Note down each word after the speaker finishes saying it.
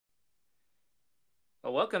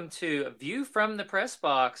Well, welcome to View from the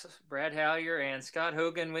Pressbox. Brad Hallier and Scott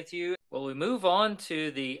Hogan with you. Well, we move on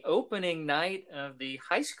to the opening night of the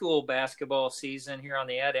high school basketball season here on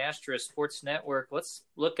the Ad Astra Sports Network. Let's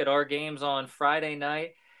look at our games on Friday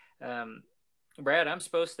night. Brad, I'm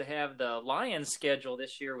supposed to have the Lions schedule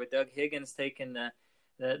this year with Doug Higgins taking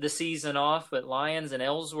the season off, but Lions and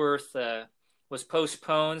Ellsworth was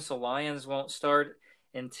postponed, so Lions won't start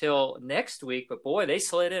until next week. But boy, they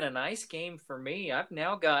slid in a nice game for me. I've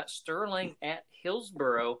now got Sterling at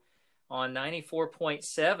Hillsboro on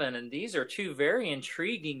 94.7, and these are two very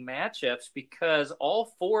intriguing matchups because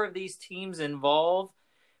all four of these teams involved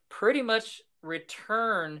pretty much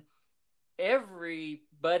return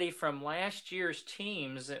everybody from last year's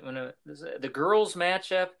teams. The girls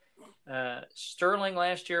matchup, Sterling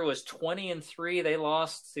last year was 20-3. They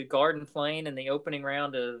lost to Garden Plain in the opening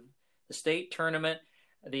round of the state tournament.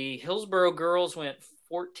 The Hillsboro girls went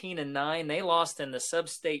 14-9. They lost in the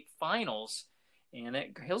sub-state finals. And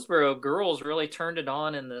Hillsboro girls really turned it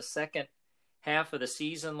on in the second half of the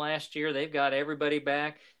season last year. They've got everybody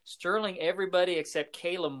back. Sterling, everybody except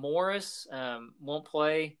Kayla Morris won't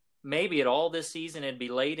play maybe at all this season. It'd be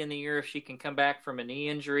late in the year if she can come back from a knee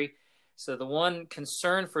injury. So the one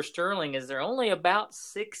concern for Sterling is they're only about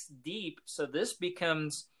 6 deep. So that's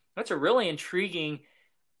a really intriguing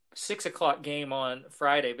 6 o'clock game on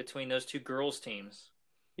Friday between those two girls teams.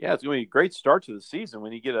 Yeah, it's going to be a great start to the season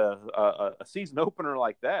when you get a season opener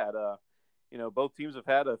like that. Both teams have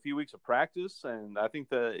had a few weeks of practice, and I think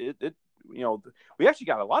we actually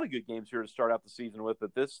got a lot of good games here to start out the season with,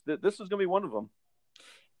 but this is going to be one of them.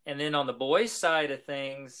 And then on the boys' side of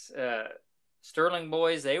things, Sterling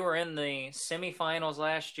boys, they were in the semifinals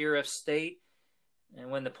last year of state,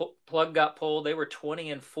 and when the plug got pulled, they were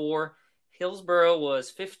 20-4. Hillsboro was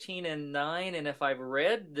 15-9, and if I've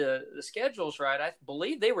read the schedules right, I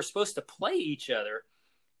believe they were supposed to play each other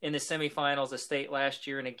in the semifinals of state last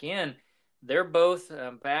year. And again, they're both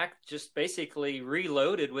back, just basically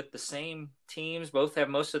reloaded with the same teams. Both have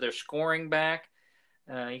most of their scoring back.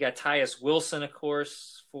 You got Tyus Wilson, of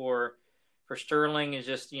course, for Sterling, is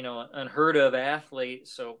just unheard of athlete.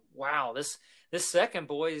 So wow, this second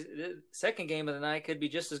game of the night could be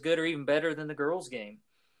just as good or even better than the girls' game.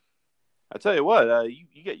 I tell you what,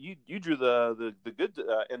 you drew the good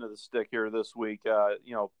end of the stick here this week.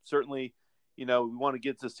 Certainly, we want to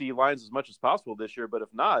get to see Lions as much as possible this year. But if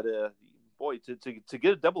not, to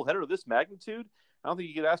get a doubleheader of this magnitude, I don't think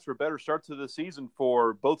you could ask for a better start to the season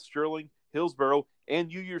for both Sterling, Hillsboro, and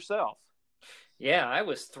you yourself. Yeah, I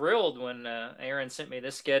was thrilled when Aaron sent me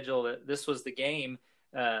this schedule that this was the game.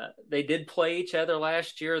 They did play each other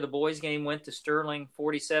last year. The boys' game went to Sterling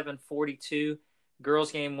 47-42.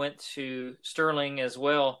 Girls game went to Sterling as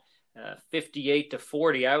well,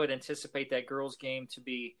 58-40. I would anticipate that girls game to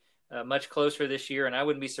be much closer this year, and I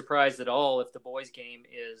wouldn't be surprised at all if the boys game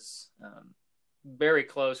is very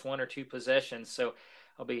close, 1 or 2 possessions. So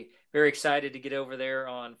I'll be very excited to get over there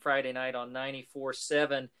on Friday night on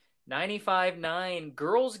 94.7, 95.9.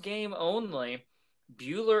 Girls game only.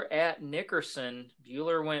 Buhler at Nickerson.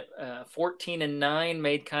 Buhler went 14-9,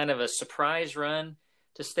 made kind of a surprise run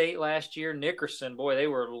to state last year. Nickerson, boy, they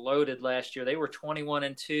were loaded last year. They were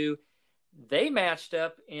 21-2. They matched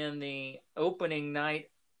up in the opening night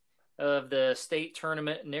of the state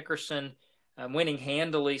tournament. Nickerson winning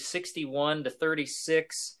handily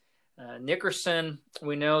 61-36. Nickerson,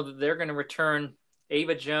 we know that they're going to return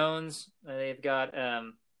Ava Jones. They've got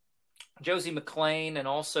Josie McLean, and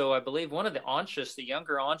also I believe one of the Onchus, the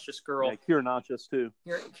younger Onchus girl. Yeah, Kieran Onchus too.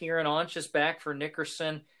 Kieran Onchus back for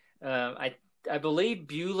Nickerson. I believe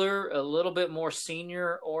Buhler a little bit more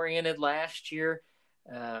senior-oriented last year.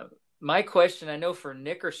 My question, I know for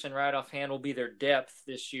Nickerson right offhand, will be their depth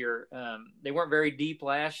this year. They weren't very deep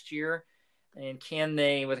last year, and can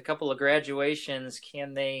they, with a couple of graduations,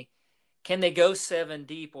 can they go 7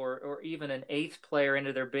 deep or even an 8th player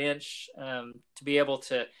into their bench to be able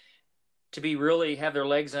to be really have their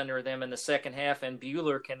legs under them in the second half? And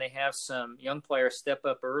Buhler, can they have some young players step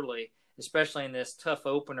up early, especially in this tough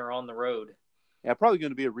opener on the road? Yeah, probably going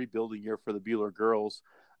to be a rebuilding year for the Buhler girls.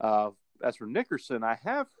 As for Nickerson, I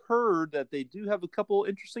have heard that they do have a couple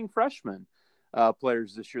interesting freshmen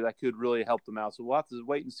players this year that could really help them out. So we'll have to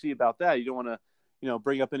wait and see about that. You don't want to,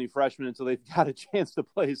 bring up any freshmen until they've got a chance to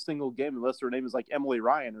play a single game, unless their name is like Emily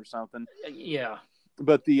Ryan or something. Yeah.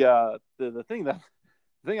 But the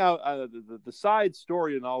side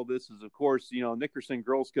story in all of this is, of course, Nickerson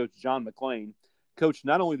girls coach John McLean coached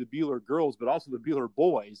not only the Buhler girls but also the Buhler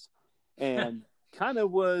boys, and kind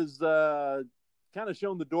of was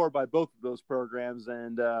shown the door by both of those programs.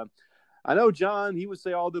 And I know John, he would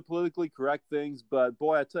say all the politically correct things, but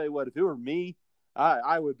boy, I tell you what, if it were me,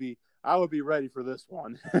 I would be ready for this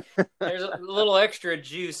one. There's a little extra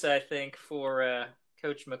juice, I think, for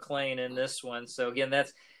Coach McLean in this one. So again,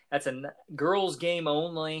 that's a girls game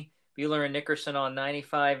only. Bueller and Nickerson on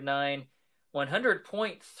 95.9,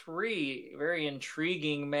 100.3. Very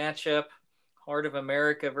intriguing matchup. Heart of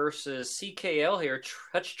America versus CKL here.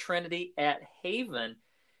 Hutch Trinity at Haven.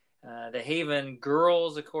 The Haven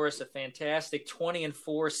girls, of course, a fantastic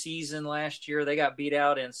 20-4 season last year. They got beat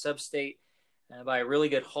out in Sub-State by a really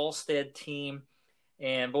good Halstead team.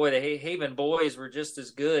 And boy, the Haven boys were just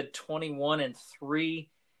as good, 21-3.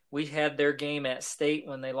 We had their game at State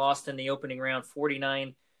when they lost in the opening round,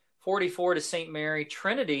 49-44 to St. Mary.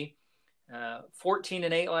 Trinity,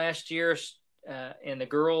 14-8 last year, and the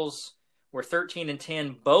girls were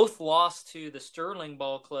 13-10. Both lost to the Sterling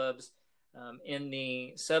ball clubs in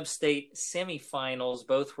the Sub-State semifinals.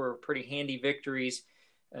 Both were pretty handy victories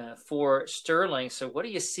for Sterling. So what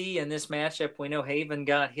do you see in this matchup? We know Haven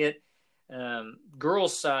got hit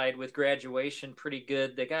girls side with graduation pretty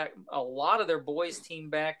good. They got a lot of their boys team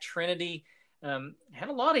back. Trinity had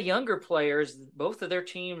a lot of younger players. Both of their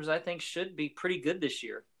teams, I think, should be pretty good this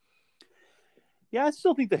year. Yeah, I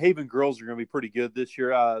still think the Haven girls are going to be pretty good this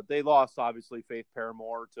year. They lost, obviously, Faith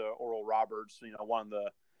Paramore to Oral Roberts, one of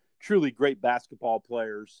the truly great basketball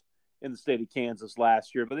players in the state of Kansas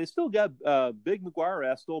last year. But they still got Big McGuire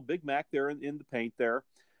Estel, Big Mac there in the paint there.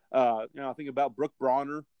 I think about Brooke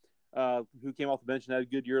Bronner, who came off the bench and had a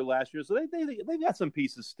good year last year. So they've got some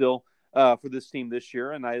pieces still for this team this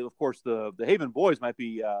year. And of course, the Haven boys might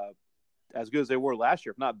be as good as they were last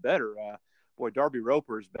year, if not better. Darby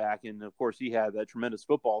Roper's back, and of course, he had that tremendous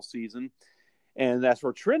football season. And as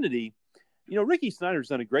for Trinity, Ricky Snyder's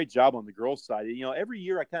done a great job on the girls' side. Every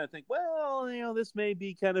year I kind of think, well, this may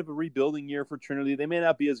be kind of a rebuilding year for Trinity. They may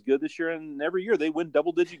not be as good this year, and every year they win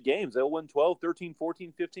double-digit games. They'll win 12, 13,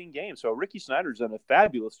 14, 15 games. So Ricky Snyder's done a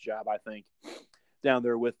fabulous job, I think, down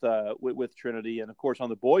there with Trinity. And, of course, on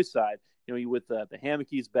the boys' side, with the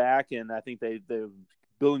Hammockys back, and I think they're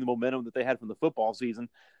building the momentum that they had from the football season.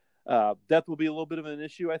 Depth will be a little bit of an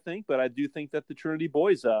issue, I think, but I do think that the Trinity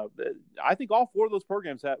boys, I think all four of those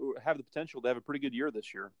programs have the potential to have a pretty good year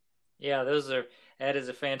this year. Yeah, that is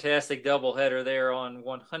a fantastic doubleheader there on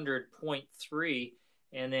 100.3.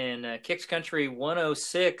 And then Kicks Country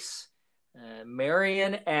 106,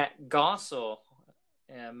 Marion at Gossel.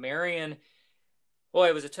 Marion, boy,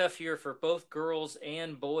 it was a tough year for both girls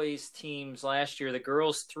and boys teams last year. The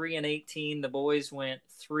girls 3-18, the boys went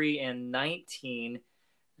 3-19.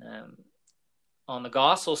 On the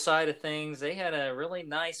Gossel side of things, they had a really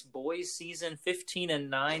nice boys season,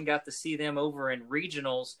 15-9. Got to see them over in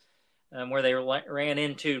regionals where they ran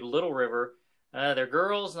into Little River. Their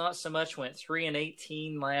girls, not so much, went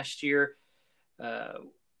 3-18 last year.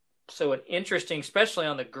 So an interesting, especially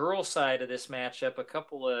on the girls side of this matchup, a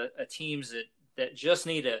couple of teams that just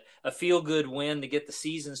need a feel-good win to get the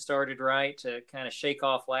season started right, to kind of shake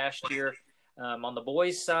off last year. On the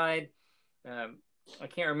boys side, I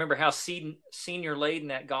can't remember how senior laden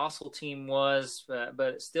that Gossel team was,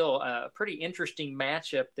 but still a pretty interesting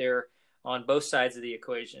matchup there on both sides of the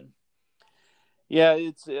equation. Yeah,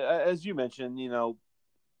 it's as you mentioned,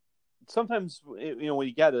 sometimes, when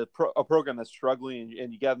you got a program that's struggling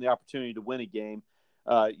and you got the opportunity to win a game,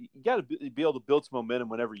 you got to be able to build some momentum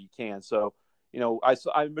whenever you can. So, I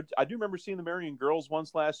do remember seeing the Marion girls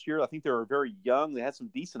once last year. I think they were very young. They had some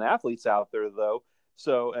decent athletes out there, though.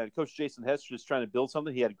 So, and Coach Jason Hester is trying to build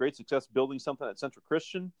something. He had great success building something at Central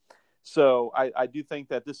Christian. So, I do think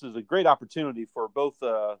that this is a great opportunity for both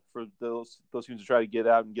for those teams to try to get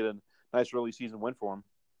out and get a nice early season win for them.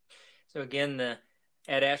 So again, the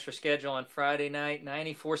Ad Astra schedule on Friday night,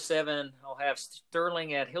 94.7. I'll have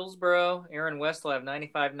Sterling at Hillsboro. Aaron West will have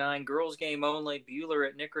 95.9. Girls game only. Bueller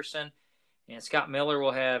at Nickerson. And Scott Miller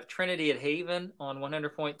will have Trinity at Haven on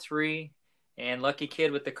 100.3. And Lucky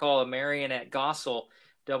Kid with the call of Marion at Gossel.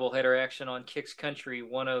 Doubleheader action on Kicks Country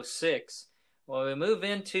 106. Well, we move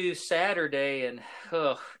into Saturday, and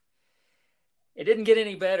it didn't get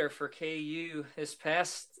any better for KU this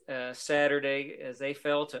past Saturday as they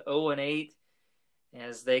fell to 0-8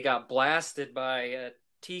 as they got blasted by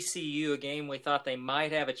TCU, a game we thought they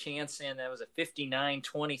might have a chance in. That was a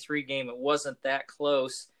 59-23 game. It wasn't that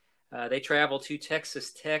close. They traveled to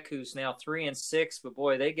Texas Tech, who's now 3-6, but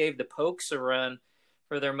boy, they gave the Pokes a run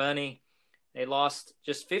for their money. They lost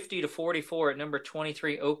just 50-44 at number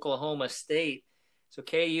 23 Oklahoma State. So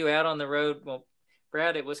KU out on the road. Well,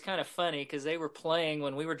 Brad, it was kind of funny because they were playing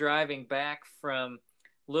when we were driving back from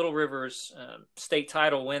Little River's state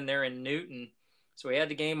title win there in Newton. So we had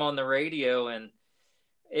the game on the radio, and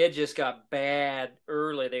it just got bad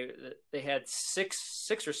early. They had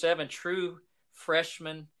six or seven true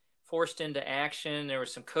freshmen forced into action. There were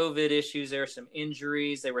some COVID issues. There were some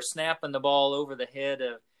injuries. They were snapping the ball over the head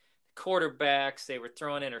of quarterbacks. They were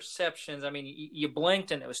throwing interceptions. I mean, you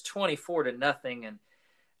blinked and it was 24-0. And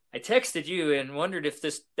I texted you and wondered if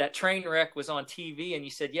that train wreck was on TV. And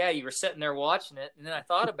you said, yeah, you were sitting there watching it. And then I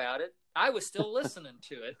thought about it. I was still listening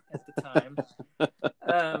to it at the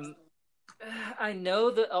time. I know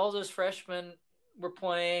that all those freshmen were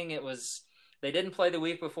playing. They didn't play the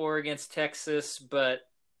week before against Texas, but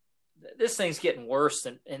this thing's getting worse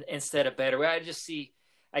instead of better. I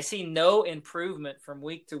see no improvement from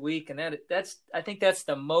week to week, and I think that's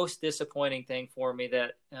the most disappointing thing for me.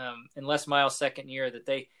 That in Les Miles' second year, that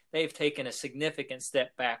they've taken a significant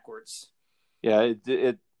step backwards. Yeah,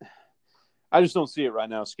 I just don't see it right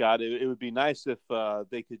now, Scott. It would be nice if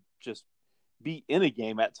they could just be in a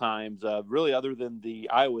game at times. Really, other than the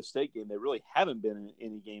Iowa State game, they really haven't been in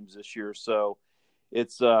any games this year. So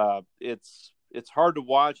it's hard to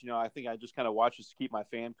watch. I think I just kind of watch just to keep my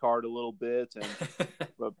fan card a little bit. And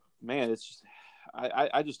but man, it's just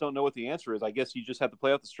I just don't know what the answer is. I guess you just have to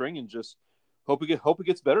play out the string and just hope it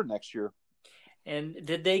gets better next year. And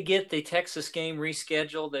did they get the Texas game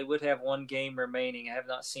rescheduled? They would have one game remaining. I have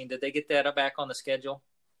not seen. Did they get that back on the schedule?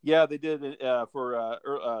 Yeah, they did for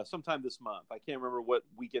sometime this month. I can't remember what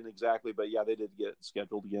weekend exactly, but yeah, they did get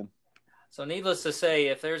scheduled again. So needless to say,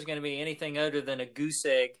 if there's going to be anything other than a goose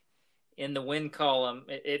egg in the win column,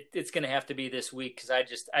 it's going to have to be this week, because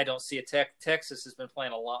I don't see it. Texas has been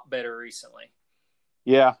playing a lot better recently.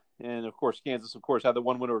 Yeah, and of course Kansas, had the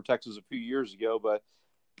one win over Texas a few years ago, but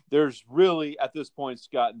there's really at this point,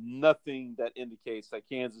 Scott, nothing that indicates that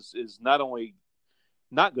Kansas is not only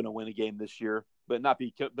not going to win a game this year, but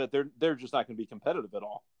they're just not going to be competitive at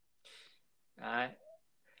all.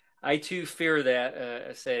 I too fear that.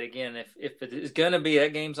 I say it again. If it is going to be,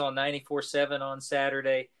 that game's on 94.7 on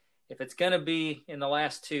Saturday. If it's going to be in the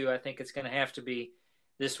last two, I think it's going to have to be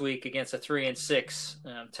this week against a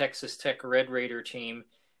 3-6 Texas Tech Red Raider team.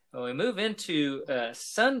 When we move into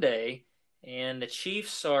Sunday, and the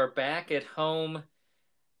Chiefs are back at home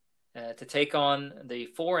to take on the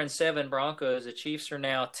 4-7 Broncos. The Chiefs are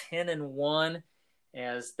now 10-1,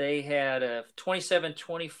 as they had a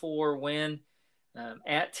 27-24 win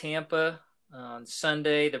at Tampa on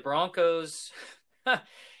Sunday. The Broncos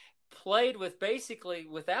played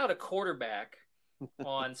without a quarterback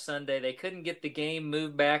on Sunday. They couldn't get the game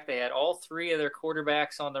moved back. They had all three of their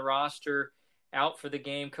quarterbacks on the roster out for the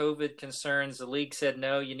game. COVID concerns. The league said,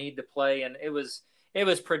 no, you need to play. And it was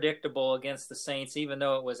predictable against the Saints, even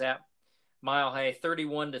though it was at Mile High.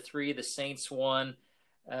 31-3, the Saints won.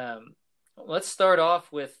 Let's start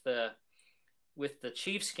off with the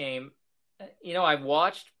Chiefs game. I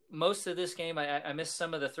watched most of this game. I missed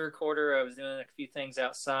some of the third quarter. I was doing a few things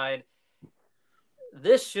outside.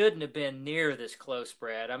 This shouldn't have been near this close,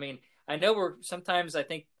 Brad. I mean, I know sometimes I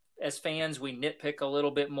think as fans, we nitpick a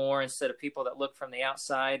little bit more instead of people that look from the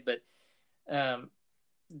outside, but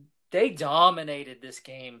they dominated this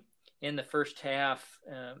game in the first half.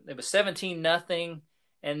 It was 17-0,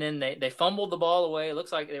 and then they fumbled the ball away. It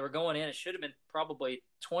looks like they were going in. It should have been probably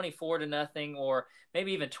 24-0 or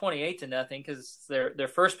maybe even 28-0, because their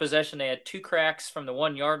first possession, they had two cracks from the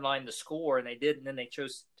 1 yard line to score, and then they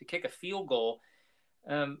chose to kick a field goal.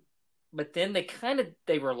 But then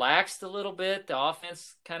they relaxed a little bit. The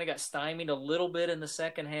offense kind of got stymied a little bit in the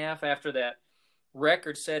second half after that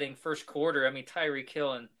record-setting first quarter. I mean, Tyreek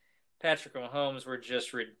Hill and Patrick Mahomes were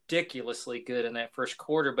just ridiculously good in that first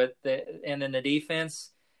quarter. And then the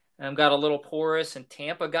defense got a little porous, and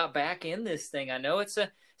Tampa got back in this thing. I know it's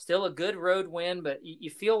still a good road win, but you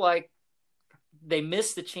feel like they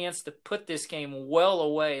missed the chance to put this game well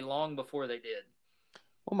away long before they did.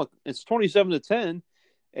 Well, it's 27-10.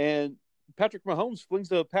 And Patrick Mahomes flings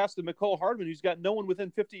the pass to Mecole Hardman, who's got no one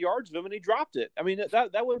within 50 yards of him, and he dropped it. I mean,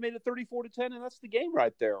 that would have made it 34-10, and that's the game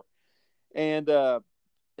right there. And,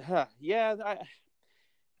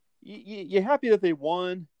 you're happy that they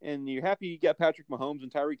won, and you're happy you got Patrick Mahomes and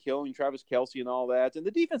Tyreek Hill and Travis Kelce and all that. And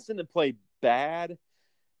the defense didn't play bad.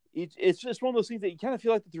 It's just one of those things that you kind of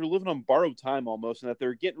feel like that they're living on borrowed time almost, and that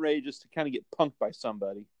they're getting ready just to kind of get punked by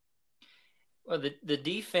somebody. Well, the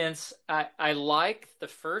defense, I like the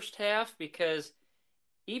first half, because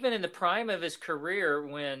even in the prime of his career,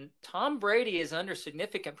 when Tom Brady is under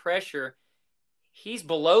significant pressure, he's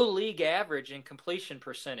below league average in completion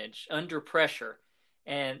percentage under pressure.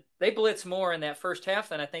 And they blitz more in that first half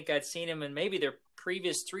than I think I'd seen him in maybe their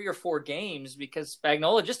previous 3 or 4 games, because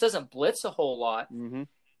Spagnuolo just doesn't blitz a whole lot. Mm-hmm.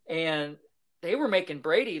 And they were making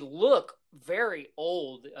Brady look very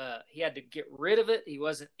old. He had to get rid of it. He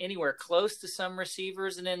wasn't anywhere close to some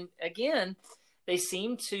receivers. And then again, they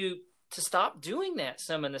seemed to to stop doing that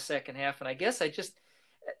some in the second half. And I guess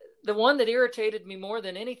the one that irritated me more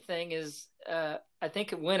than anything is I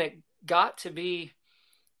think when it got to be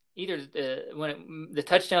either the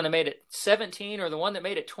touchdown that made it 17 or the one that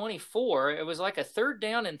made it 24, it was like a 3rd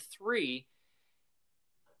down and 3.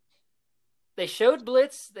 They showed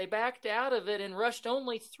blitz, they backed out of it and rushed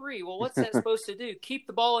only 3. Well, what's that supposed to do? Keep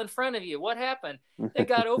the ball in front of you. What happened? They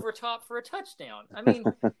got over top for a touchdown. I mean,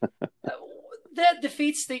 that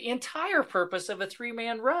defeats the entire purpose of a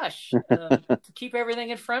 3-man rush, to keep everything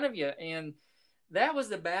in front of you. And that was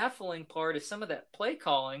the baffling part of some of that play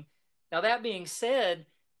calling. Now, that being said,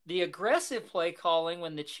 the aggressive play calling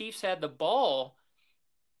when the Chiefs had the ball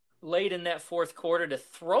late in that 4th quarter to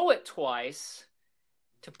throw it twice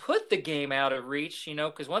to put the game out of reach,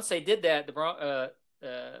 because once they did that,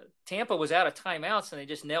 Tampa was out of timeouts and they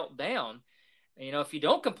just knelt down. If you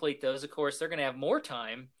don't complete those, of course, they're going to have more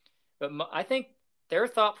time. But I think their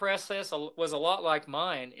thought process was a lot like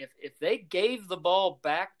mine. If they gave the ball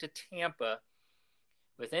back to Tampa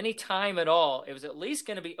with any time at all, it was at least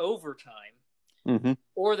going to be overtime,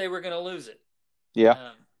 or they were going to lose it.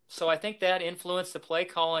 Yeah. So I think that influenced the play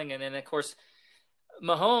calling. And then, of course,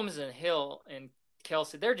 Mahomes and Hill and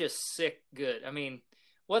Kelsey, they're just sick good. I mean,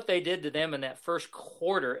 what they did to them in that first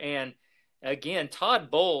quarter. And again,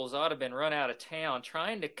 Todd Bowles ought to have been run out of town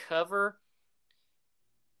trying to cover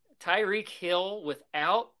Tyreek Hill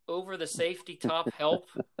without over the safety top help.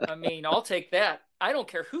 I mean, I'll take that. I don't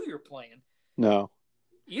care who you're playing. No.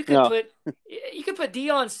 You could put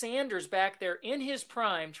Deion Sanders back there in his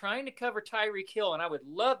prime trying to cover Tyreek Hill, and I would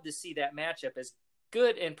love to see that matchup. As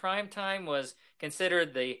good in prime time was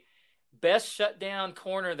considered the best shutdown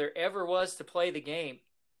corner there ever was to play the game.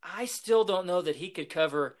 I still don't know that he could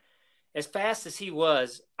cover as fast as he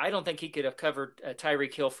was. I don't think he could have covered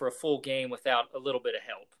Tyreek Hill for a full game without a little bit of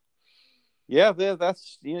help. Yeah,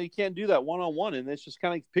 that's you can't do that one-on-one, and it's just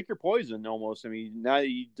kind of pick your poison almost. I mean, now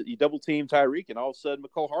you double team Tyreek, and all of a sudden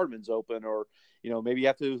McCall Hardman's open, or maybe you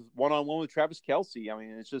have to one-on-one with Travis Kelce. I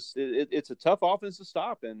mean, it's just it's a tough offense to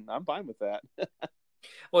stop, and I'm fine with that.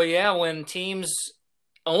 Well, yeah, when teams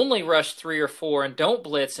only rush 3 or 4 and don't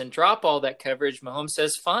blitz and drop all that coverage, Mahomes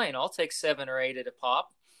says, "Fine, I'll take 7 or 8 at a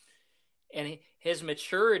pop," and his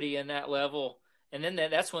maturity in that level, and then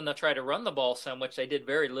that's when they'll try to run the ball some, which they did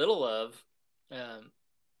very little of.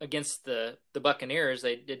 Against the Buccaneers,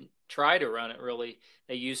 they didn't try to run it really.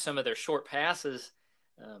 They used some of their short passes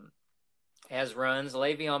as runs.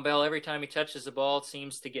 Le'Veon Bell, every time he touches the ball,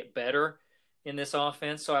 seems to get better in this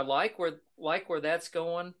offense. So I like where that's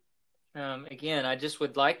going. Again, I just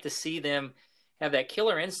would like to see them have that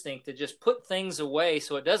killer instinct to just put things away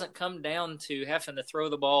so it doesn't come down to having to throw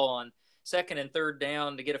the ball on 2nd and 3rd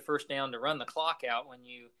down to get a first down to run the clock out when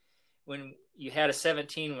you had a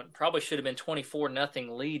 17, when probably should have been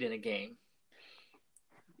 24-0 lead in a game.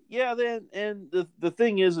 Yeah, and the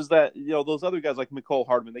thing is that those other guys like McCall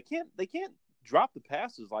Hardman, they can't drop the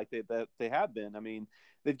passes like they have been. I mean,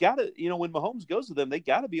 they've got to when Mahomes goes to them, they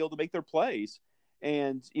got to be able to make their plays.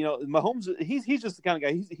 And Mahomes, he's just the kind of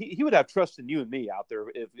guy he would have trust in you and me out there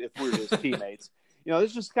if we were his teammates. This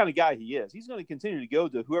is just the kind of guy he is. He's going to continue to go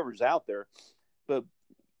to whoever's out there, but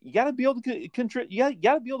you got to be able to contribute. You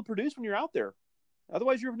got to be able to produce when you're out there.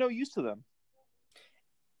 Otherwise, you're of no use to them.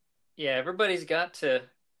 Yeah, everybody's got to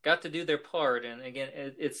do their part. And again,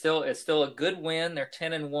 it's still a good win. They're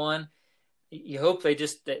 10-1. You hope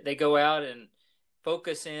they go out and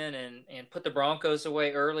focus in and put the Broncos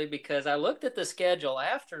away early, because I looked at the schedule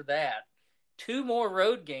after that. 2 more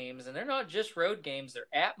road games, and they're not just road games. They're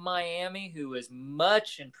at Miami, who is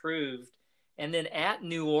much improved. And then at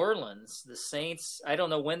New Orleans, the Saints, I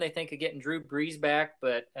don't know when they think of getting Drew Brees back,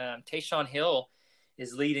 but Taysom Hill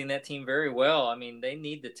is leading that team very well. I mean, they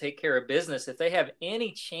need to take care of business. If they have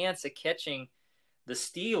any chance of catching the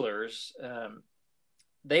Steelers,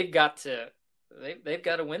 they've got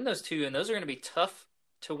to win those 2, and those are going to be tough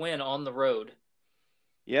to win on the road.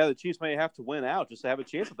 Yeah, the Chiefs may have to win out just to have a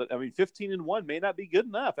chance with it. I mean, 15-1 may not be good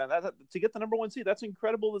enough, and to get the number 1 seed, that's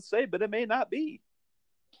incredible to say, but it may not be.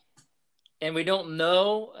 And we don't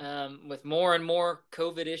know, with more and more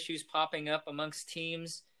COVID issues popping up amongst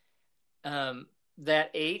teams,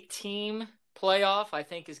 that 8-team playoff, I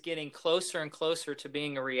think, is getting closer and closer to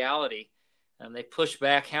being a reality. They pushed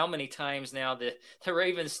back how many times now? The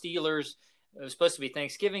Ravens-Steelers, it was supposed to be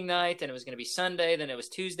Thanksgiving night, and it was going to be Sunday, then it was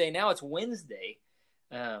Tuesday. Now it's Wednesday.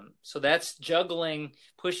 So that's juggling,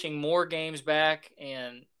 pushing more games back,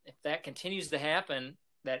 and if that continues to happen,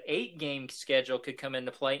 that 8-game schedule could come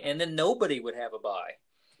into play, and then nobody would have a bye.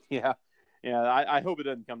 Yeah. I hope it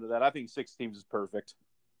doesn't come to that. I think 6 teams is perfect.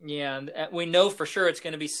 Yeah, and we know for sure it's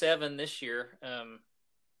going to be 7 this year,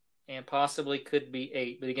 and possibly could be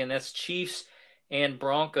 8. But again, that's Chiefs and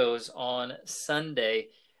Broncos on Sunday.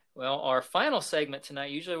 Well, our final segment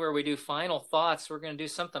tonight, usually where we do final thoughts, we're going to do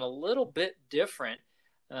something a little bit different.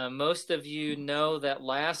 Most of you know that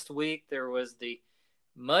last week there was the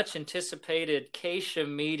much anticipated CASHA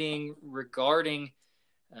meeting regarding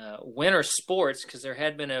winter sports, because there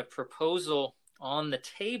had been a proposal on the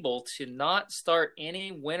table to not start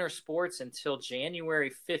any winter sports until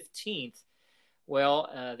January 15th.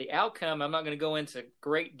 Well, the outcome, I'm not going to go into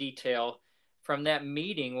great detail, from that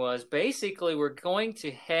meeting was basically we're going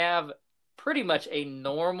to have pretty much a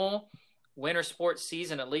normal winter sports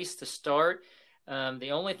season, at least to start.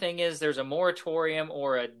 The only thing is there's a moratorium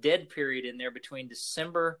or a dead period in there between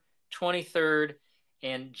December 23rd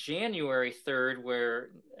and January 3rd where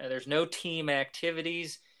there's no team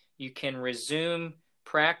activities. You can resume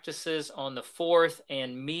practices on the 4th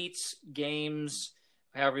and meets, games,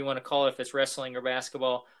 however you want to call it, if it's wrestling or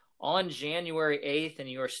basketball, on January 8th, and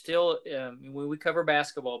you are still, when we cover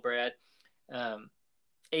basketball, Brad,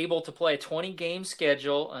 able to play a 20-game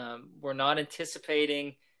schedule. We're not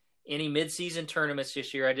anticipating any midseason tournaments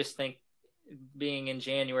this year. I just think being in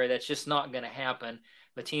January, that's just not going to happen.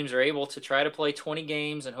 The teams are able to try to play 20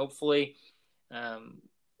 games, and hopefully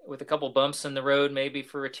with a couple bumps in the road, maybe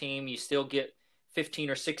for a team, you still get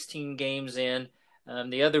 15 or 16 games in.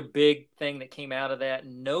 The other big thing that came out of that,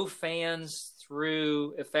 no fans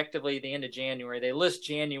through effectively the end of January. They list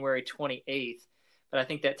January 28th, but I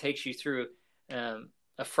think that takes you through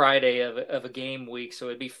a Friday of a game week. So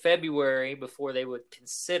it'd be February before they would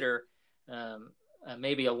consider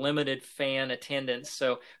maybe a limited fan attendance.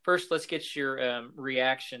 So first, let's get your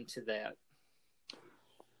reaction to that.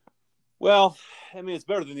 Well, I mean, it's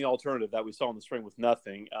better than the alternative that we saw in the spring with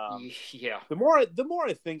nothing. Yeah. The more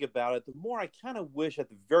I think about it, the more I kind of wish, at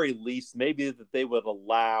the very least, maybe that they would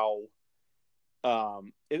allow.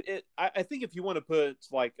 I think if you want to put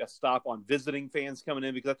like a stop on visiting fans coming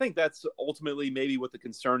in, because I think that's ultimately maybe what the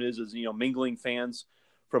concern is mingling fans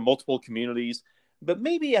from multiple communities. But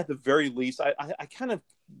maybe at the very least, I kind of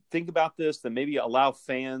think about this, that maybe allow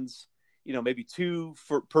fans, maybe 2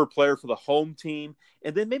 per player for the home team,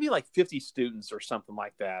 and then maybe like 50 students or something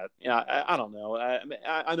like that. I don't know.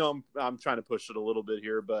 I know I'm trying to push it a little bit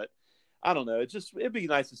here, but I don't know. It'd be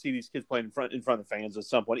nice to see these kids playing in front of fans at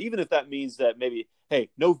some point, even if that means that maybe,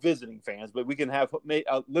 hey, no visiting fans, but we can have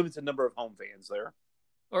a limited number of home fans there.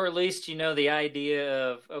 Or at least, the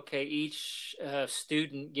idea of, okay, each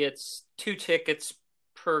student gets 2 tickets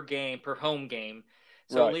per home game.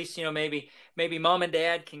 So right. At least, maybe mom and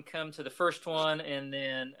dad can come to the first one, and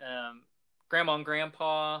then grandma and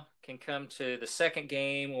grandpa can come to the second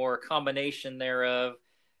game, or a combination thereof.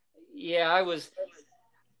 Yeah, I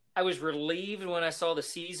was relieved when I saw the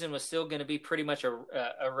season was still going to be pretty much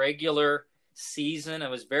a regular season. I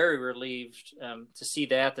was very relieved to see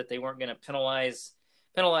that they weren't going to penalize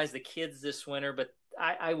the kids this winter. But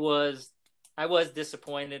I was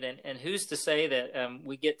disappointed, and who's to say that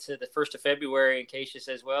we get to the 1st of February and Keisha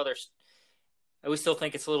says, well, we still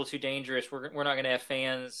think it's a little too dangerous. We're not going to have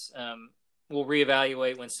fans. We'll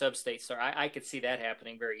reevaluate when sub-states start. I could see that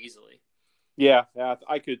happening very easily. Yeah,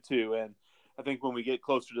 I could too. And I think when we get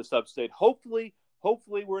closer to sub-state, hopefully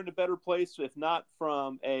we're in a better place, if not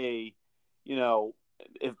from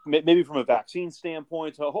maybe from a vaccine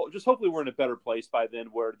standpoint. So just hopefully we're in a better place by then,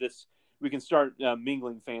 where we can start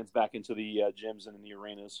mingling fans back into the gyms and in the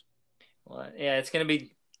arenas. Well, yeah, it's going to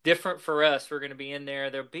be different for us. We're going to be in there.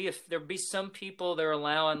 There'll be some people they're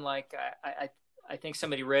allowing, like I think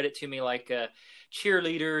somebody read it to me, like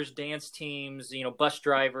cheerleaders, dance teams, bus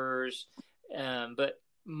drivers, but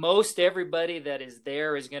most everybody that is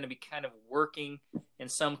there is going to be kind of working in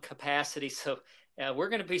some capacity. So we're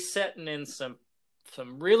going to be sitting in some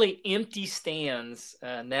really empty stands,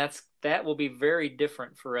 and that will be very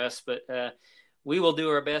different for us. But we will do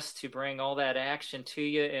our best to bring all that action to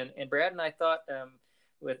you. And Brad and I thought,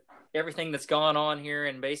 with everything that's gone on here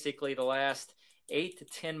in basically the last 8 to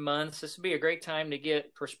 10 months, this would be a great time to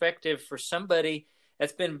get perspective for somebody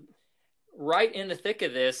that's been right in the thick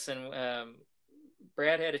of this. And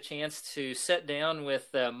Brad had a chance to sit down with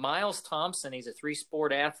Myles Thompson. He's a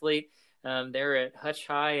 3-sport athlete there at Hutch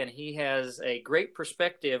High, and he has a great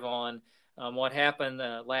perspective on what happened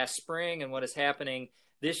last spring and what is happening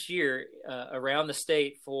this year around the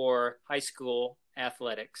state for high school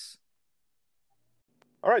athletics.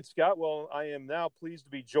 All right, Scott. Well, I am now pleased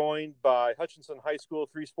to be joined by Hutchinson High School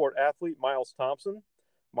 3-sport athlete Myles Thompson.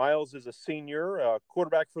 Myles is a senior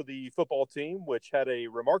quarterback for the football team, which had a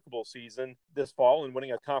remarkable season this fall in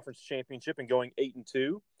winning a conference championship and going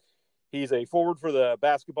 8-2. He's a forward for the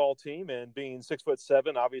basketball team, and being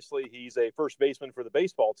 6'7", obviously he's a first baseman for the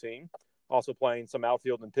baseball team, also playing some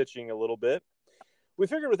outfield and pitching a little bit. We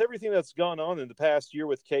figured with everything that's gone on in the past year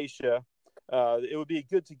with Keisha, it would be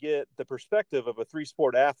good to get the perspective of a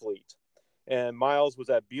three-sport athlete. And Myles was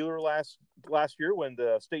at Buehler last year when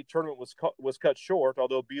the state tournament was cut short,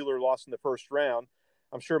 although Buehler lost in the first round.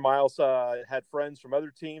 I'm sure Myles had friends from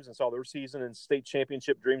other teams and saw their season and state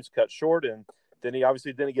championship dreams cut short. And then he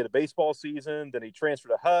obviously didn't get a baseball season. Then he transferred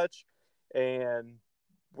to Hutch, and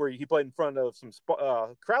where he played in front of some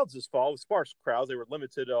crowds this fall, with sparse crowds. They were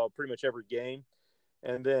limited pretty much every game.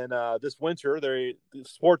 And then this winter, the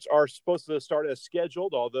sports are supposed to start as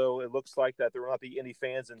scheduled, although it looks like that there will not be any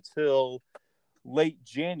fans until late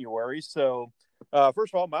January. So,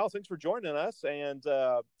 first of all, Myles, thanks for joining us, and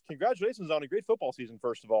congratulations on a great football season,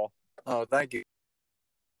 first of all. Oh, thank you.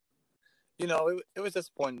 It was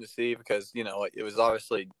disappointing to see because, it was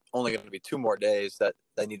obviously only going to be 2 more days that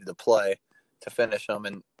they needed to play to finish them.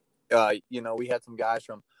 And, we had some guys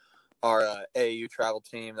from our AAU travel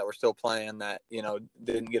team that were still playing that,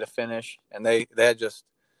 didn't get a finish. And they had just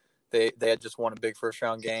won a big first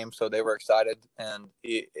round game. So they were excited, and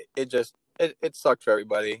it sucked for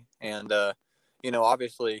everybody. And,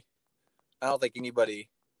 obviously I don't think anybody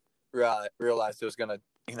realized it was going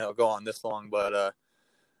to, go on this long, but,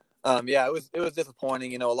 yeah, it was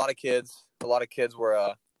disappointing. A lot of kids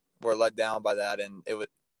were let down by that, and it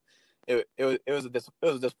was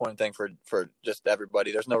a disappointing thing for just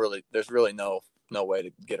everybody. There's really no way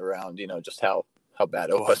to get around, just how bad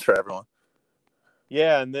it was for everyone.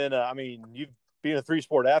 Yeah, and then you've been a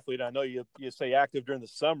three-sport athlete. I know you stay active during the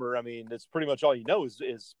summer. I mean, it's pretty much all you know is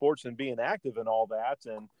sports and being active and all that.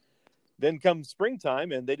 And then comes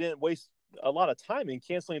springtime, and they didn't waste a lot of time in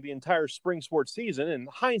canceling the entire spring sports season. In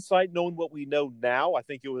hindsight, knowing what we know now, I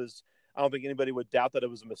don't think anybody would doubt that it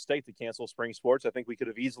was a mistake to cancel spring sports. I think we could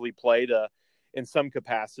have easily played in some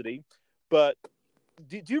capacity. But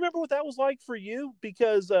do you remember what that was like for you?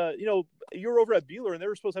 Because, you were over at Buehler, and they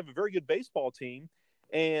were supposed to have a very good baseball team.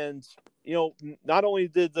 And, not only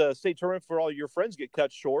did the state tournament for all your friends get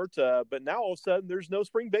cut short, but now all of a sudden there's no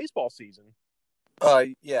spring baseball season.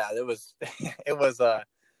 Yeah, it was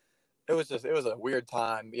a weird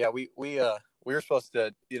time. Yeah, we were supposed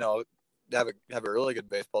to, have a really good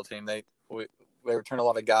baseball team. They returned a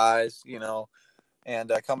lot of guys,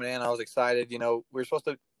 and coming in, I was excited. We were supposed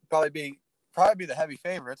to probably be the heavy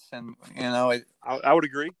favorites, and I would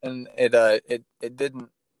agree. And it didn't.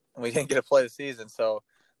 We didn't get to play the season, so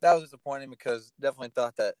that was disappointing because definitely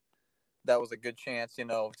thought that was a good chance,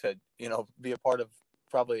 to be a part of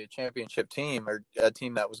probably a championship team or a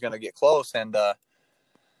team that was going to get close, and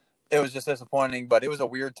it was just disappointing. But it was a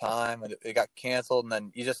weird time, and it got canceled, and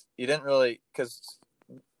then you didn't really, because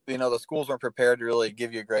the schools weren't prepared to really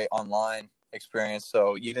give you a great online experience,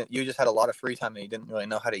 so you just had a lot of free time that you didn't really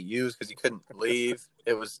know how to use because you couldn't leave.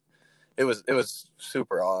 It was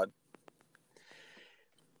super odd.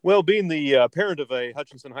 Well, being the parent of a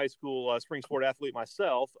Hutchinson High School spring sport athlete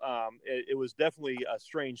myself, it was definitely a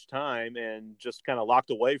strange time and just kind of locked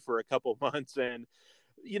away for a couple of months. And,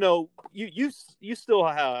 you still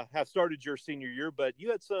have started your senior year, but you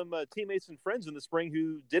had some teammates and friends in the spring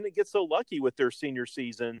who didn't get so lucky with their senior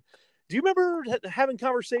season. Do you remember having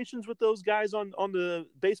conversations with those guys on the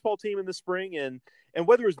baseball team in the spring, and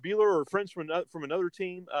whether it was Buehler or friends from another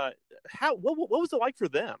team? What was it like for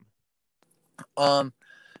them?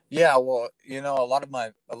 Yeah, well, a lot of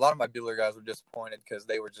my Buehler guys were disappointed because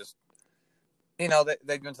they were just,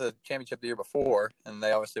 they'd been to the championship the year before, and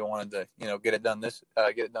they obviously wanted to, get it done the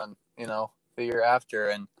year after.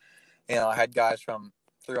 And, I had guys from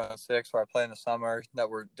 3-on-6 where I played in the summer that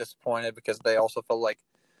were disappointed because they also felt like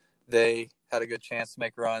they had a good chance to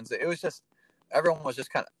make runs. It was just, everyone was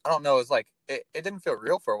just kind of, I don't know, it was like, it didn't feel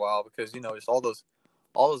real for a while because, just all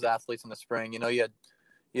those athletes in the spring, you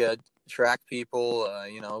had track people,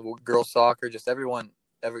 girls soccer, just everyone.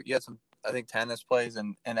 You had some, I think, tennis plays,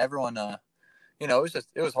 and everyone. It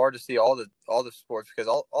was hard to see all the sports because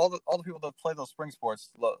all the people that play those spring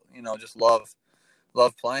sports, just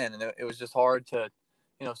love playing, and it was just hard to,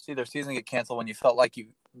 see their season get canceled when you felt like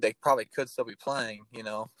they probably could still be playing.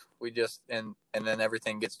 We just and then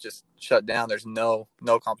everything gets just shut down. There's no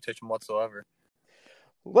competition whatsoever.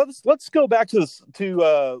 Let's go back to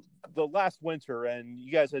the last winter, and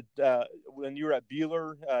you guys had when you were at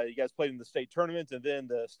Buehler, you guys played in the state tournament, and then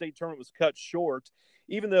the state tournament was cut short.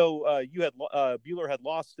 Even though Buehler had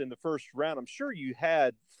lost in the first round, I'm sure you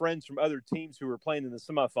had friends from other teams who were playing in the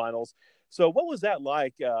semifinals. So, what was that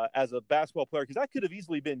like as a basketball player? Because that could have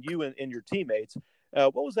easily been you and your teammates.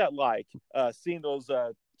 What was that like seeing those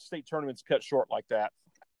state tournaments cut short like that?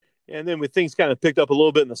 And then with things kind of picked up a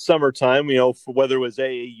little bit in the summertime, for whether it was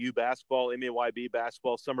AAU basketball, MAYB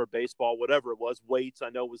basketball, summer baseball, whatever it was, weights, I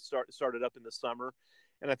know was started up in the summer.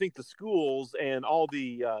 And I think the schools and all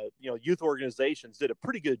the youth organizations did a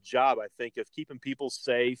pretty good job, I think, of keeping people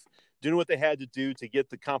safe, doing what they had to do to get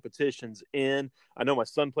the competitions in. I know my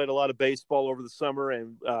son played a lot of baseball over the summer,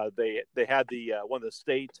 and they had the one of the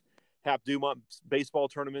state Hap Dumont baseball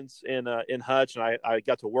tournaments in Hutch, and I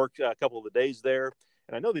got to work a couple of the days there.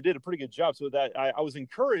 And I know they did a pretty good job. So that I was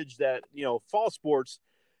encouraged that, fall sports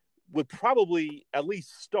would probably at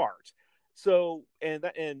least start. So, and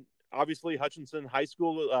obviously Hutchinson High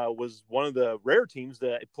School was one of the rare teams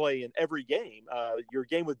that play in every game. Your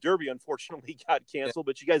game with Derby, unfortunately, got canceled,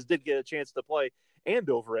 but you guys did get a chance to play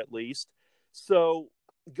Andover at least. So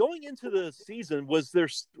going into the season, were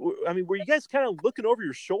you guys kind of looking over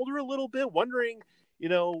your shoulder a little bit, wondering,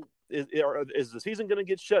 is the season going to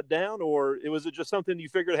get shut down, or was it just something you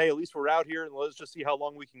figured, hey, at least we're out here and let's just see how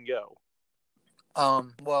long we can go?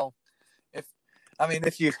 Well, if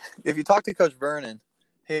you talk to Coach Vernon,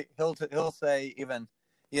 he'll say even,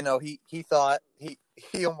 he thought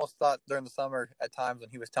he almost thought during the summer at times when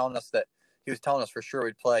he was telling us for sure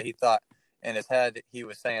we'd play, he thought in his head he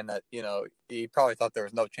was saying that he probably thought there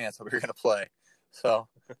was no chance that we were going to play. So,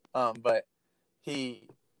 but he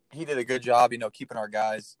did a good job, keeping our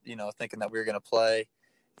guys, thinking that we were going to play,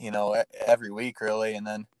 every week really. And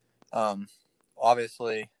then,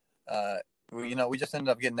 obviously, we just ended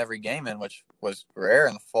up getting every game in, which was rare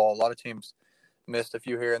in the fall. A lot of teams missed a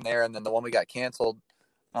few here and there. And then the one we got canceled,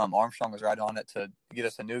 Armstrong was right on it to get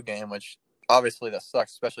us a new game, which obviously that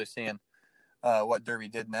sucks, especially seeing what Derby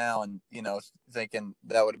did now. And, thinking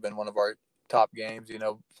that would have been one of our top games,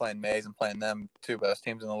 playing Mays and playing them, two best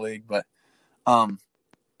teams in the league. But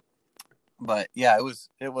yeah, it was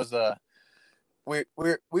we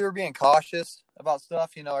were being cautious about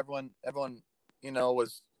stuff. Everyone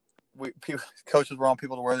coaches were on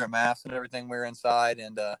people to wear their masks and everything. We were inside,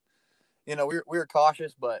 and we were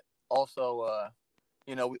cautious, but also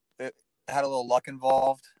it had a little luck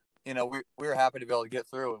involved. We were happy to be able to get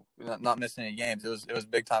through, not missing any games. It was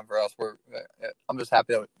big time for us. I'm just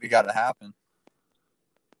happy that we got it to happen.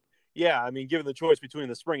 Yeah, given the choice between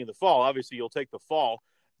the spring and the fall, obviously you'll take the fall.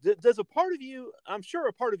 Does a part of you, I'm sure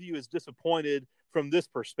a part of you is disappointed from this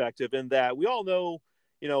perspective, in that we all know,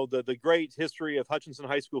 the great history of Hutchinson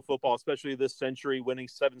High School football, especially this century, winning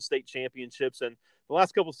 7 state championships. And the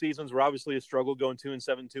last couple of seasons were obviously a struggle, going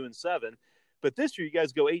 2-7, 2-7. But this year you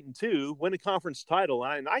guys go 8-2, win a conference title.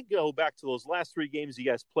 And I go back to those last 3 games you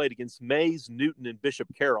guys played against Mays, Newton, and Bishop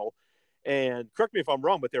Carroll. And correct me if I'm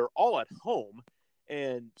wrong, but they were all at home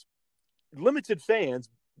and limited fans.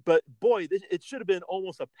 But boy, it should have been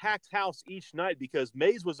almost a packed house each night, because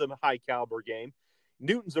Mays was a high caliber game.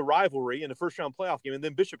 Newton's a rivalry in a first round playoff game. And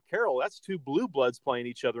then Bishop Carroll, that's 2 blue bloods playing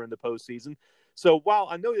each other in the postseason. So while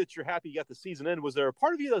I know that you're happy you got the season in, was there a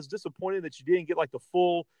part of you that was disappointed that you didn't get like the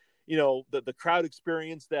full, the crowd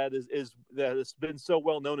experience that has been so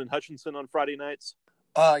well known in Hutchinson on Friday nights?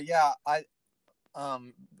 Yeah, that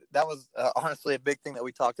was honestly a big thing that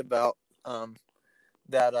we talked about,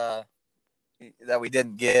 that we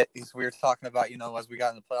didn't get. We were talking about, as we got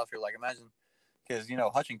in the playoffs, we were like, imagine, because,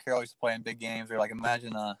 Hutch and Carroll used to play in big games. We were like,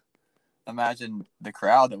 imagine the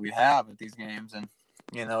crowd that we'd have at these games. And,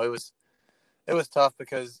 it was tough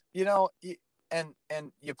because, and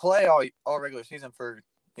you play all regular season for,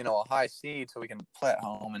 a high seed so we can play at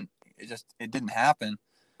home. And it didn't happen.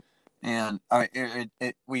 And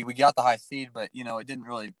we got the high seed, but, it didn't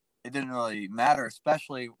really matter,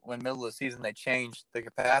 especially when middle of the season they changed the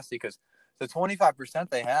capacity, because the 25%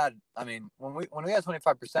 they had, when we had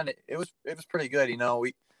 25%, it was pretty good.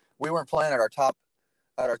 We weren't playing at our top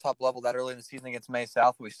level that early in the season against May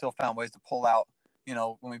South, but we still found ways to pull out.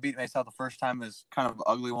 When we beat May South the first time, is kind of an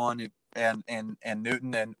ugly one, and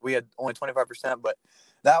Newton, and we had only 25%, but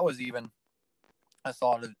that was even a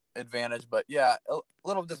solid advantage. But yeah, a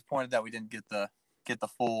little disappointed that we didn't get the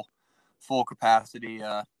full capacity.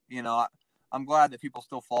 I'm glad that people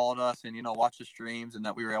still followed us and watched the streams, and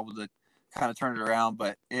that we were able to kind of turn it around.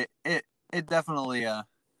 But it definitely it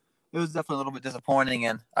was definitely a little bit disappointing,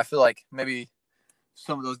 and I feel like maybe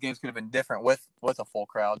some of those games could have been different with a full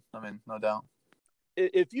crowd. No doubt.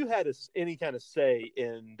 If you had any kind of say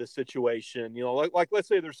in the situation, like let's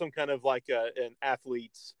say there's some kind of like an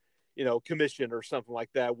athlete's, commission or something like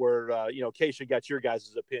that, where Keisha got your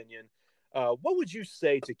guys' opinion, what would you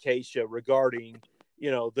say to Keisha regarding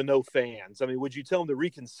the no fans? Would you tell them to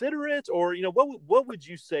reconsider it, or what would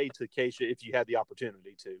you say to Keisha if you had the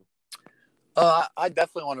opportunity to? I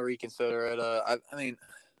definitely want to reconsider it.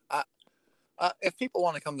 if people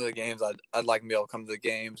want to come to the games, I'd like to be able to come to the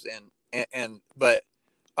games, but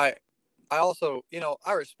I also,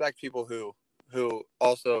 I respect people who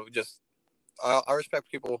also just I respect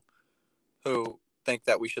people who think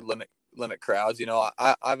that we should limit crowds.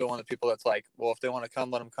 I've been one of the people that's like, well, if they want to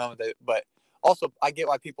come, let them come. But also, I get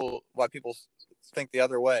why people think the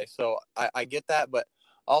other way. So I get that, but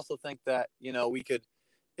I also think that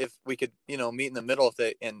if we could meet in the middle if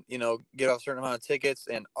they and get a certain amount of tickets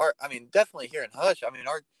and definitely here in Hutch.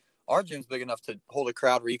 Our gym's big enough to hold a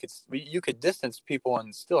crowd where you could distance people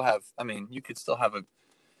and still have.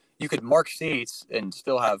 You could mark seats and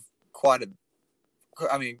still have quite a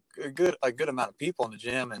good amount of people in the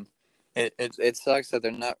gym, and it sucks that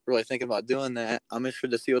they're not really thinking about doing that. I'm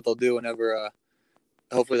interested to see what they'll do whenever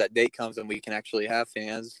hopefully that date comes and we can actually have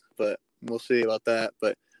fans, but we'll see about that.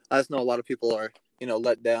 But I just know a lot of people are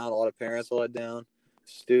let down. A lot of parents are let down.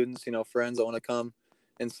 Students, friends that want to come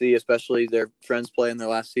and see, especially their friends play in their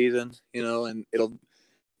last season, and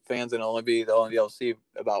fans will only be able to see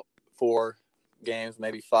about 4 games,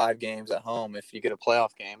 maybe 5 games at home if you get a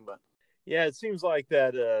playoff game. But yeah, it seems like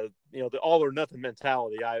that, the all or nothing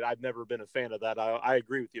mentality. I've never been a fan of that. I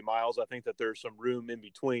agree with you, Myles. I think that there's some room in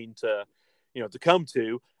between to come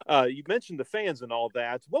to. You mentioned the fans and all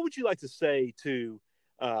that. What would you like to say to,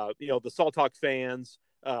 the Salt Talk fans,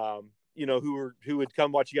 who would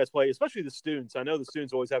come watch you guys play, especially the students? I know the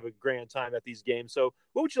students always have a grand time at these games. So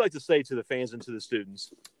what would you like to say to the fans and to the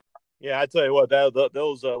students? Yeah, I tell you what,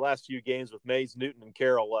 those last few games with Mays, Newton, and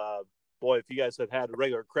Carroll, boy, if you guys had a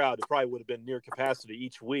regular crowd, it probably would have been near capacity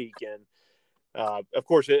each week. And of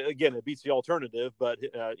course, again, it beats the alternative. But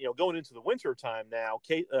going into the winter time now,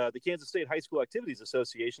 the Kansas State High School Activities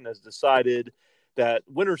Association has decided that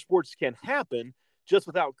winter sports can happen just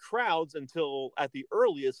without crowds until at the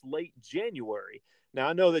earliest late January. Now,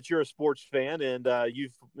 I know that you're a sports fan and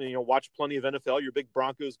you've watched plenty of NFL. You're a big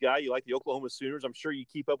Broncos guy. You like the Oklahoma Sooners. I'm sure you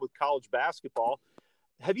keep up with college basketball.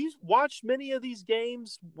 Have you watched many of these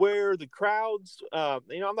games where the crowds? I'm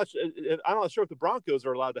not sure if the Broncos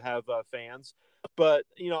are allowed to have fans, but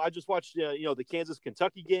I just watched the Kansas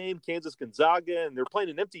Kentucky game, Kansas Gonzaga, and they're playing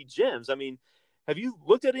in empty gyms. I mean, have you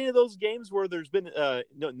looked at any of those games where there's been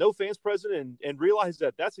no fans present and realized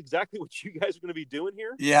that that's exactly what you guys are going to be doing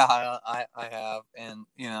here? Yeah, I have, and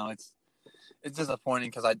it's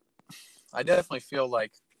disappointing because I definitely feel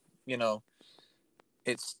like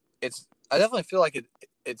it's I definitely feel like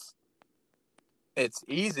it's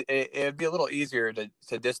easy. It'd be a little easier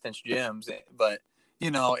to distance gyms, but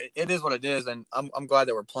it is what it is, and I'm glad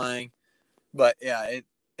that we're playing. But yeah,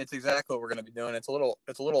 it's exactly what we're going to be doing. It's a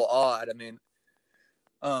little odd. I mean,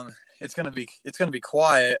 it's gonna be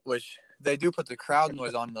quiet, which they do put the crowd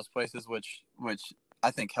noise on in those places, which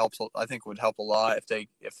I think helps. I think would help a lot if they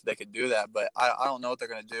could do that. But I don't know what they're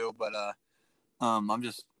gonna do. But I'm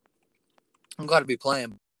glad to be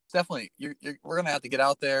playing. Definitely, we're gonna have to get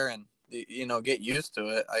out there and get used to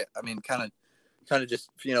it. I mean, kind of just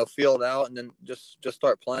feel it out and then just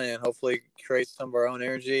start playing. Hopefully, create some of our own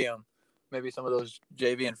energy. Maybe some of those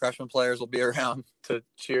JV and freshman players will be around to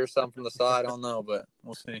cheer some from the side. I don't know, but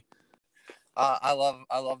we'll see. I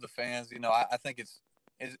love the fans. I think it's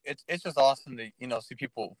just awesome to see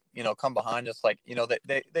people come behind us like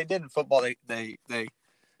they did in football. They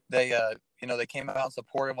came out and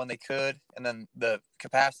supported when they could, and then the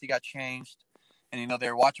capacity got changed, and they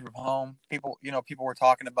were watching from home. People were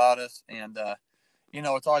talking about us, and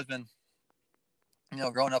it's always been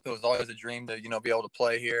growing up, it was always a dream to be able to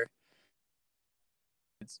play here.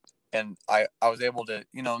 And I was able to,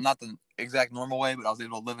 not the exact normal way, but I was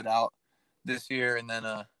able to live it out this year. And then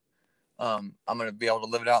I'm going to be able to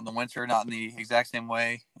live it out in the winter, not in the exact same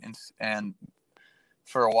way, and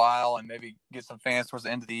for a while, and maybe get some fans towards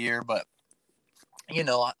the end of the year. But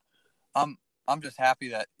I'm just happy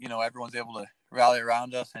that everyone's able to rally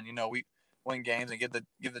around us, and we win games and give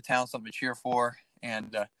the town something to cheer for.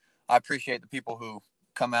 And I appreciate the people who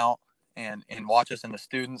come out and watch us, and the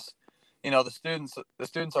students. The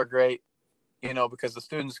students are great, because the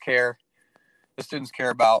students care. The students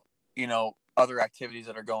care about, other activities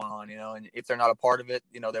that are going on, and if they're not a part of it,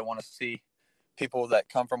 they want to see people that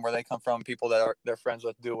come from where they come from, people that they're friends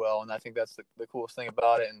with do well. And I think that's the coolest thing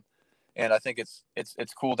about it. And I think it's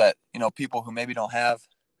cool that, people who maybe don't have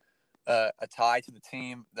a tie to the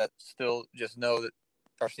team that still just know that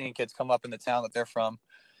are seeing kids come up in the town that they're from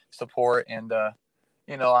support. And,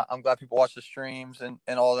 I'm glad people watch the streams and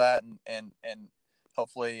all that. And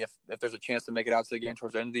hopefully if there's a chance to make it out to the game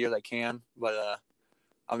towards the end of the year, they can. But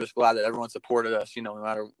I'm just glad that everyone supported us, no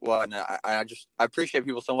matter what. And I appreciate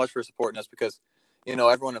people so much for supporting us because,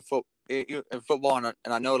 everyone in football, and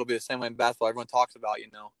I know it'll be the same way in basketball, everyone talks about,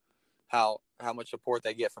 how much support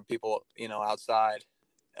they get from people, outside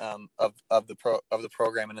of the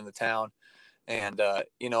program and in the town. And,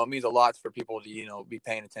 it means a lot for people to, be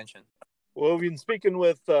paying attention. Well, we've been speaking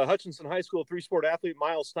with Hutchinson High School three-sport athlete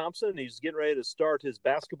Myles Thompson. He's getting ready to start his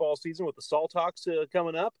basketball season with the Salthawks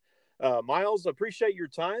coming up. Myles, appreciate your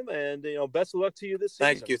time, and best of luck to you this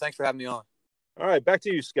season. Thank you. Thanks for having me on. All right, back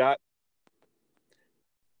to you, Scott.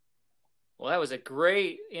 Well, that was a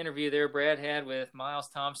great interview there Brad had with Myles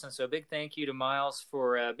Thompson. So a big thank you to Myles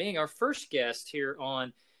for being our first guest here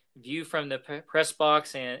on View from the Press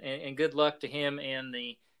Box, and good luck to him and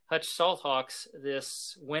the Hutch Salthawks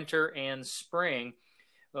this winter and spring.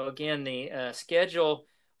 Well, again, the schedule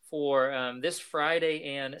for this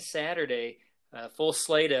Friday and Saturday, full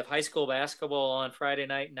slate of high school basketball on Friday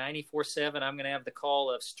night, 94.7. I'm going to have the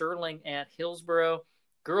call of Sterling at Hillsboro.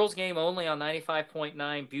 Girls game only on 95.9,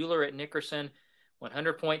 Buhler at Nickerson,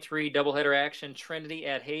 100.3 doubleheader action, Trinity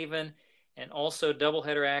at Haven, and also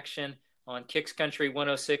doubleheader action on Kicks Country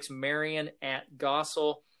 106, Marion at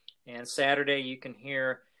Gossel. And Saturday you can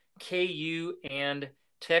hear KU and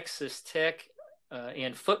Texas Tech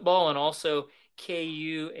in football, and also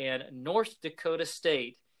KU and North Dakota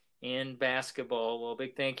State in basketball. Well,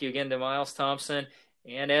 big thank you again to Myles Thompson,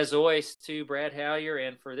 and as always to Brad Hallier.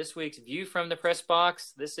 And for this week's View from the Press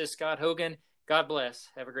Box, this is Scott Hogan. God bless.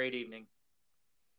 Have a great evening.